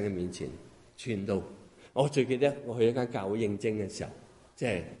己喺神嘅面前傳道，我最記得我去一間教會應徵嘅時候，即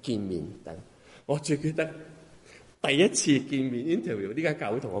係見面等。我最記得第一次見面 interview 呢間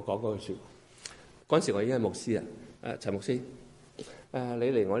教會同我講嗰句説話。嗰陣時我已經係牧師啦。陳牧師，你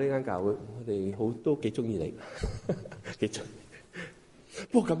嚟我呢間教會，我哋都幾中意你，幾中意。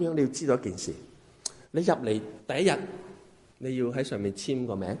不過咁樣你要知道一件事，你入嚟第一日你要喺上面簽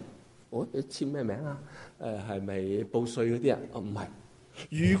個名。你簽咩名啊？係咪報稅嗰啲啊？唔係。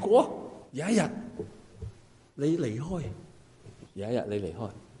如果有一日你離開，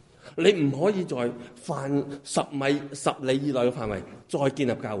你唔可以在範10里以內嘅範圍再建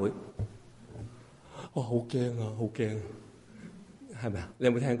立教會。好驚啊！好驚，係咪啊？你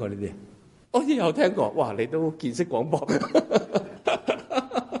有冇聽過呢啲？我有聽過。哇！你都見識廣博。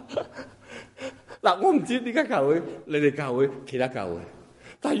嗱，我唔知呢間教會、你哋教會、其他教會，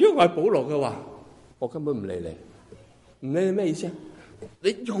但係如果我係保羅嘅話，我根本唔理你。唔理你咩意思啊？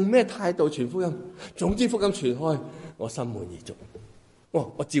你用咩態度傳福音？總之福音傳開，我心滿意足。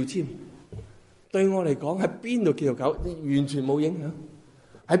我照簽。對我嚟講，喺邊度叫做狗，完全冇影響。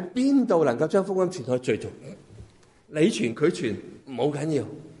喺邊度能夠將福音傳開最重要。你傳佢傳冇緊要，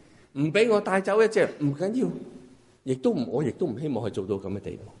唔俾我帶走一隻唔緊要，我亦都唔希望去做到咁嘅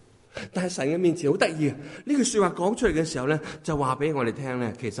地步。但係神嘅面前好得意嘅，呢句說話講出嚟嘅時候咧，就話俾我哋聽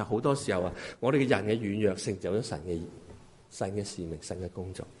咧，其實好多時候啊，我哋嘅人嘅軟弱成就咗神嘅使命、神嘅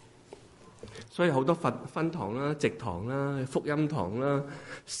工作。所以好多分堂啦、直堂啦、福音堂啦、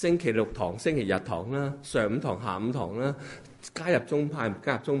星期六堂、星期日堂啦、上午堂、下午堂啦，加入宗派唔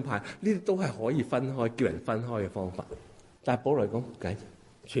加入宗派，呢啲都係可以分開，叫人分開嘅方法。但係保羅嚟講唔緊，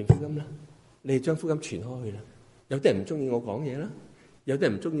傳福音啦，你哋將福音傳開去啦。有啲人唔中意我講嘢啦。有啲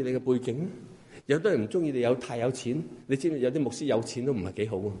人唔中意你嘅背景，有啲人唔中意你太有錢。你知唔知有啲牧師有錢都唔係幾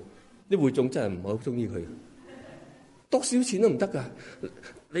好啊？啲會眾真係唔係好中意佢，多少錢都唔得噶。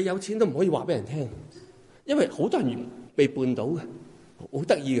你有錢都唔可以話俾人聽，因為好多人被絆倒嘅，好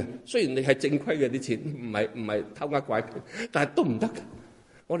得意嘅。雖然你係正規嘅啲錢，唔係偷呃拐騙，但係都唔得噶。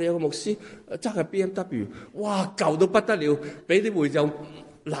我哋有個牧師揸嘅 BMW， 哇舊到不得了，俾啲會眾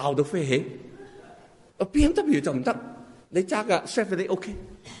鬧到飛起。BMW 就唔得。你揸架 Chevrolet OK，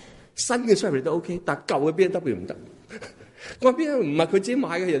 新嘅 Chevrolet 都 OK， 但舊嘅 BMW 唔得。我 BMW 唔係佢自己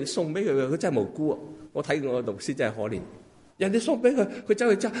買嘅，人哋送俾佢嘅，佢真係無辜啊！我睇我個牧師真係可憐，人哋送俾佢，佢走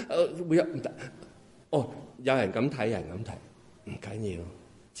去揸，會有唔得。有人咁睇，有人咁睇，唔緊要，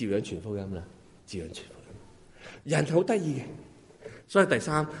照樣傳福音啦，照樣傳福音。人好得意嘅，所以第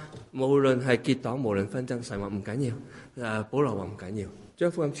三，無論係結黨，無論紛爭，神話唔緊要，保羅話唔緊要，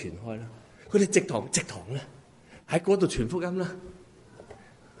將福音傳開啦。佢哋直堂啦。喺嗰度傳福音啦，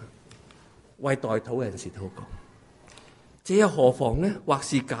為代禱人士禱告。這又何妨呢？或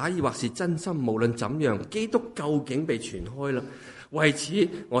是假意，或是真心，無論怎樣，基督究竟被傳開啦。為此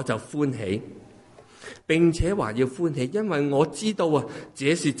我就歡喜，並且還要歡喜，因為我知道啊，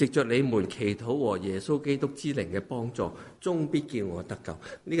這是藉着你們祈禱和耶穌基督之靈嘅幫助，終必叫我得救。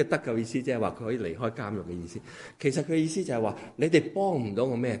呢個得救意思即係話佢可以離開監獄嘅意思。其實佢意思就係話，你哋幫唔到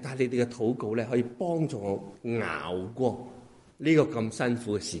我咩，但係你哋嘅禱告咧可以幫助我熬過呢個咁辛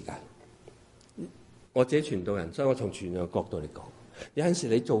苦嘅時間。我自己傳道人，所以我從傳道嘅角度嚟講，有陣時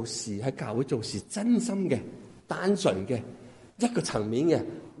你做事喺教會做事真心嘅、單純嘅。一個層面嘅，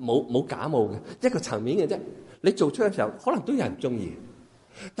冇假冒嘅，一個層面嘅啫。你做出嘅時候，可能都有人中意，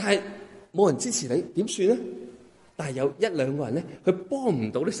但係冇人支持你，點算咧？但係有一兩個人咧，佢幫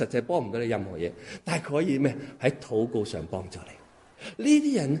唔到你，實際幫唔到你任何嘢，但係佢可以咩？喺禱告上幫助你。呢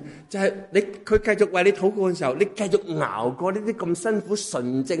啲人就係佢繼續為你禱告嘅時候，你繼續熬過呢啲咁辛苦、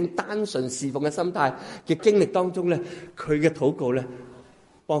純正、單純侍奉嘅心態嘅經歷當中咧，佢嘅禱告咧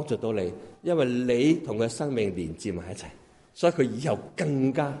幫助到你，因為你同佢生命連接埋一齊。所以佢以後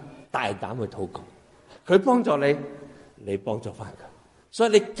更加大膽去禱告，佢幫助你，你幫助翻佢。所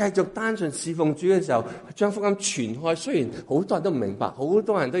以你繼續單純侍奉主嘅時候，將福音傳開。雖然好多人都唔明白，好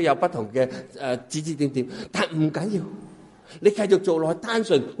多人都有不同嘅指指點點，但唔緊要。你繼續做落去，單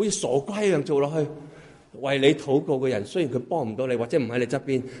純好似傻瓜一樣做落去，為你禱告嘅人，雖然佢幫唔到你，或者唔喺你側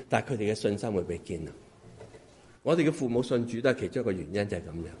邊，但係佢哋嘅信心會被建立。我哋嘅父母信主都係其中一個原因，就係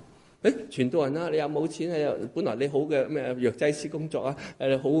咁樣。傳道人啊，你又冇錢啊？本來你好嘅咩藥劑師工作啊，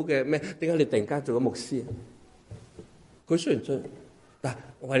好嘅咩？點解你突然間做咗牧師啊？佢雖然信，但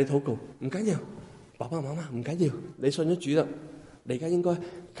我為你禱告，唔緊要。爸爸媽媽唔緊要，你信咗主啦，你而家應該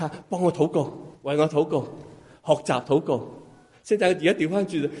幫我禱告，為我禱告，學習禱告。先仔而家調翻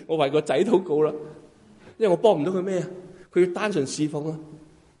轉，我為個仔禱告啦，因為我幫唔到佢咩啊？佢要單純侍奉啊。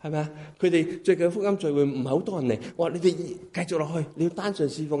係咪啊？佢哋最近福音聚會唔係好多人嚟，我話你哋繼續落去，你要單純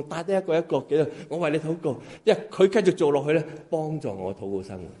侍奉，帶得一個一個嘅，我為你禱告，因為佢繼續做落去咧，幫助我禱告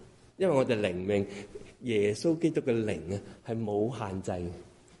生活。因為我哋靈命，耶穌基督嘅靈啊，係冇限制嘅。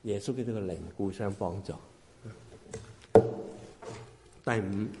耶穌基督嘅靈互相幫助。第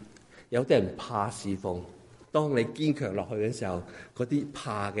五，有啲人怕侍奉，當你堅強落去嘅時候，嗰啲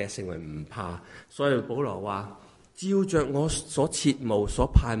怕嘅成為唔怕。所以保羅話，照着我所切慕所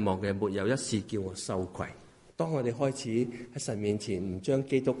盼望嘅，沒有一事叫我羞愧。當我哋開始喺神面前唔將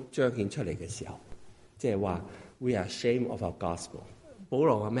基督彰顯出嚟嘅時候，即係話 We are ashamed of our gospel。保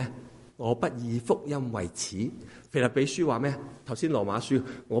羅話咩？我不以福音為恥。腓立比書話咩？頭先羅馬書，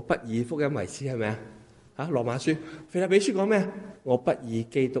我不以福音為恥，係咪啊？羅馬書，腓立比書講咩？我不以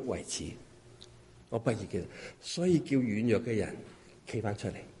基督為恥，我不以基督。所以叫軟弱嘅人企翻出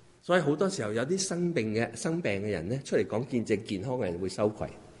嚟。所以好多時候有啲生病嘅人咧，出嚟講見證，健康嘅人會羞愧，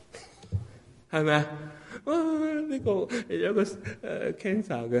係咪啊？呢個有一個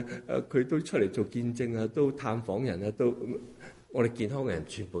cancer 嘅佢都出嚟做見證啊，都探訪人啊，都我哋健康嘅人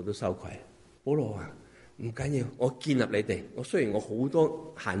全部都羞愧。保羅話唔緊要，我建立你哋。我雖然我好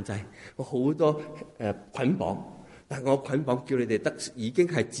多限制，我好多捆綁，但我捆綁叫你哋得已經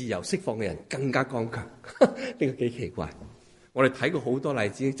係自由釋放嘅人更加剛強。呢個幾奇怪。我哋睇過好多例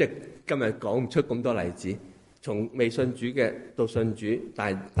子，即係今日講唔出咁多例子。從未信主嘅到信主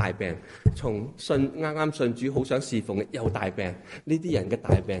大病，從啱啱信主好想侍奉嘅又大病。呢啲人嘅大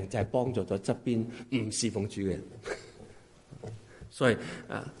病就係幫助咗側邊唔侍奉主嘅人。所以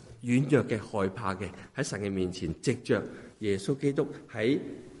軟弱嘅、害怕嘅喺神嘅面前，藉着耶穌基督喺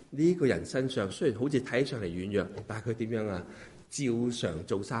呢個人身上，雖然好似睇上嚟軟弱，但係佢點樣啊？照常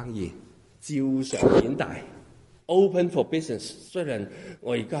做生意，照常顯大。Open for business。雖然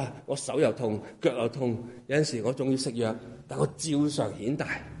我而家我手又痛，腳又痛，有陣時我仲要食藥，但我照常顯大，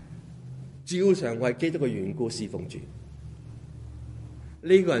照常為基督嘅緣故侍奉住。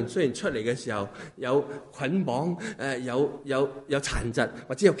呢個人雖然出嚟嘅時候有捆綁，有殘疾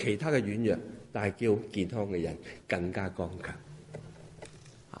或者有其他嘅軟弱，但係叫健康嘅人更加剛強。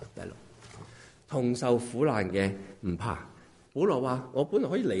第六，同受苦難嘅唔怕。保羅話：我本來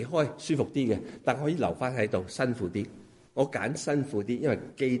可以離開舒服啲嘅，但可以留翻喺度辛苦啲。我揀辛苦啲，因為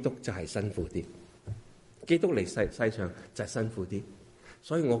基督就係辛苦啲。基督嚟世上就係辛苦啲，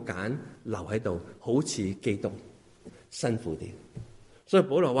所以我揀留喺度，好似基督辛苦啲。所以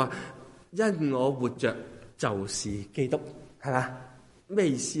保羅話：因我活着就是基督，係嘛？咩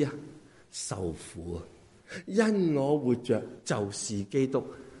意思啊？受苦啊！因我活着就是基督，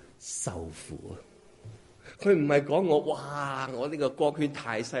受苦啊！佢唔係講我，哇！我呢個光圈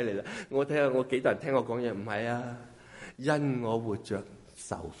太犀利啦！我睇下我幾多人聽我講嘢，唔係啊！因我活着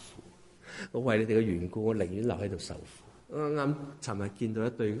受苦，我為你哋嘅緣故，我寧願留喺度受苦。啱啱尋日見到一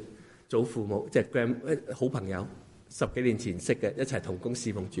對祖父母，即係好朋友， 10幾年前識嘅，一齊同工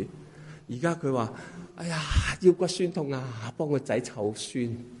侍奉主。而家佢話：哎呀，腰骨酸痛啊，幫個仔湊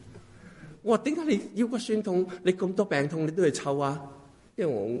孫。我話：點解你腰骨酸痛？你咁多病痛，你都去湊啊？因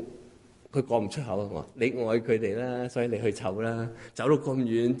為佢講唔出口啊！我話你愛佢哋啦，所以你去湊啦。走到咁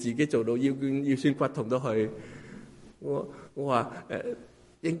遠，自己做到腰酸骨痛都去。我話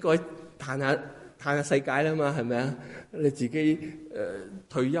應該嘆下世界啦嘛，係咪啊？你自己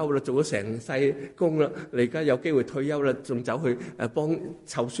退休啦，做咗成世工啦，你而家有機會退休啦，仲走去幫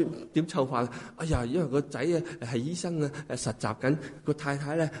湊孫，點湊法？哎呀，因為個仔啊係醫生啊，實習緊，個太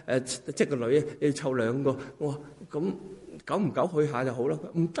太咧即係個女要湊2個。我話咁久唔久去下就好啦。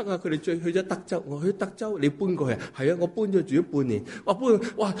唔得啊，佢哋去咗德州。我去德州，你搬過去？係啊，我搬咗住咗半年。我搬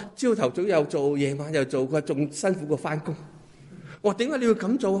哇，朝頭早又做，夜晚又做，佢話仲辛苦過翻工。我話點解你要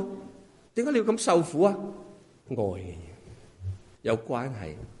咁做啊？點解你要咁受苦啊？愛嘅嘢有關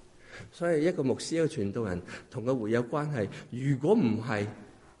係，所以一個牧師一個傳道人同個會有關係。如果唔係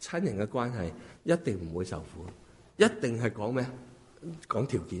親人嘅關係，一定唔會受苦，一定係講咩？講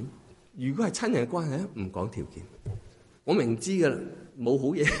條件。如果係親人嘅關係咧，唔講條件。我明知噶啦，冇好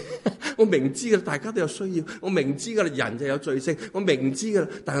嘢。我明知噶啦，大家都有需要。我明知噶啦，人就有罪性。我明知噶啦，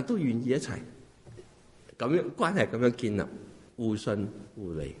但係都願意一齊。咁樣關係咁樣建立，互信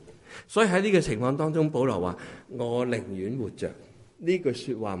互利。所以喺呢個情況當中，保羅話：我寧願活着。呢句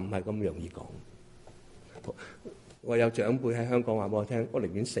說話唔係咁容易講。我有長輩喺香港話俾我聽：我寧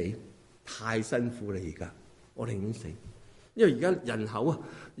願死，太辛苦啦！而家我寧願死，因為而家人口啊，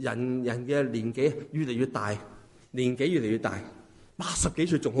人嘅年紀越嚟越大，年紀越嚟越大，80幾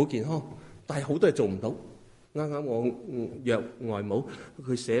歲仲好健康，但係好多嘢做唔到。啱啱我約外母，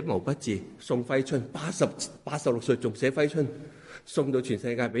佢寫毛筆字送揮春，86歲仲寫揮春。送到全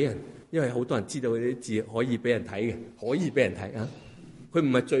世界俾人，因為好多人知道佢啲字可以俾人睇嘅，可以俾人睇啊！佢唔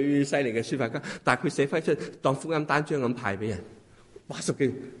係最犀利嘅書法家，但係佢寫揮春當福音單張咁派俾人，80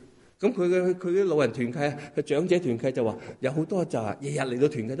幾。咁佢啲老人團契啊，佢長者團契就話有好多就話日日嚟到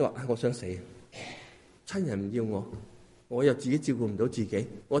團契都話：我想死，親人唔要我又自己照顧唔到自己，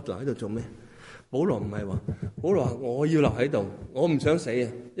我留喺度做咩？保羅唔係話，保羅話我要留喺度，我唔想死啊！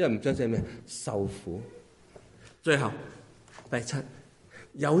因為唔想死咩？受苦。最後。第7，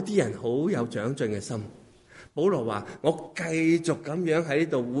有啲人好有長進嘅心。保羅話：我繼續咁樣喺呢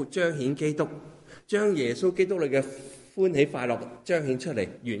度彰顯基督，將耶穌基督裏嘅歡喜快樂彰顯出嚟。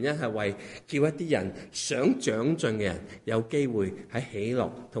原因係為叫一啲人想長進嘅人有機會喺喜樂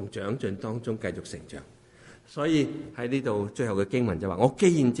同長進當中繼續成長。所以喺呢度最後嘅經文就話：我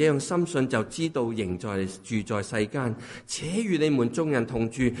既然這樣深信，就知道仍在住在世間，且與你們眾人同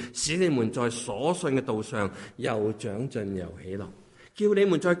住，使你們在所信嘅道上又長進又喜樂，叫你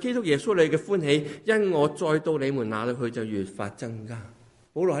們在基督耶穌裏嘅歡喜，因我再到你們那裏去就越發增加。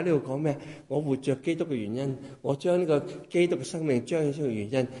保羅喺呢度講咩？我活着基督嘅原因，我將呢個基督嘅生命彰顯出嘅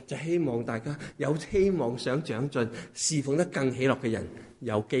原因，就希望大家有希望想長進侍奉得更喜樂嘅人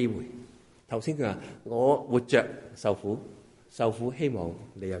有機會。頭先佢話我活着受苦希望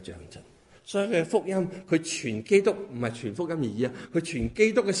你有長進。所以佢嘅福音，佢傳基督唔係傳福音而已啊！佢傳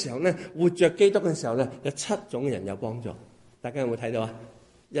基督嘅時候咧，活着基督嘅時候咧，有7種嘅人有幫助。大家有冇睇到啊？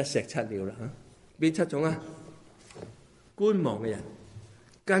一石七鳥啦嚇！邊7種啊？觀望嘅人、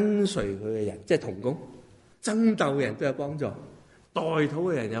跟隨佢嘅人，即係同工；爭鬥嘅人都有幫助；代禱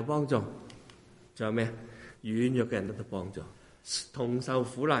嘅人有幫助。仲有咩？軟弱嘅人得到幫助。同受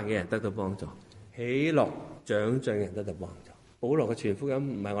苦難嘅人得到幫助，喜樂長進嘅人得到幫助。保羅嘅傳福音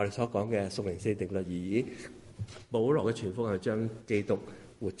唔係我哋所講嘅屬靈4定律而已。保羅嘅傳福音係將基督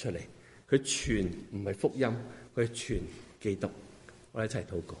活出嚟，佢傳唔係福音，佢傳基督。我哋一齊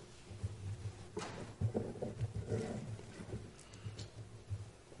禱告。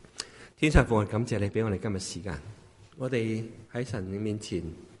天父，我感謝你俾我哋今日時間，我哋喺神嘅面前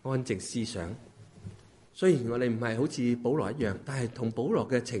安靜思想。雖然我哋唔係好似保羅一樣，但係同保羅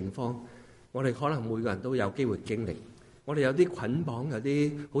嘅情況，我哋可能每個人都有機會經歷。我哋有啲捆綁，有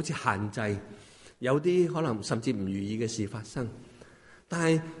啲好似限制，有啲可能甚至唔如意嘅事發生。但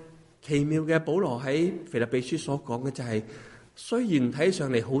係奇妙嘅，保羅喺腓立比書所講嘅就係，雖然睇上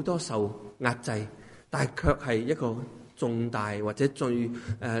嚟好多受壓制，但係卻係一個重大或者最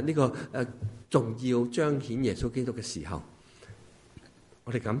重要彰顯耶穌基督嘅時候。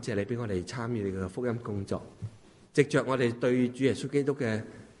我哋感謝你俾我哋參與你嘅福音工作，藉着我哋對主耶穌基督嘅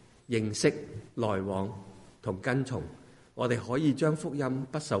認識、來往同跟從，我哋可以將福音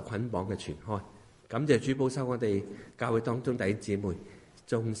不受捆綁嘅傳開。感謝主保守我哋教會當中弟兄姊妹，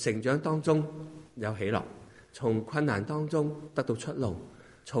從成長當中有喜樂，從困難當中得到出路，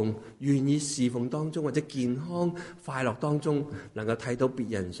從願意侍奉當中或者健康快樂當中，能夠睇到別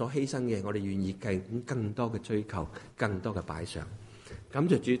人所犧牲嘅，我哋願意更多嘅追求，更多嘅擺上。感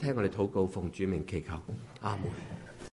謝主，聽我哋禱告，奉主名祈求，阿門。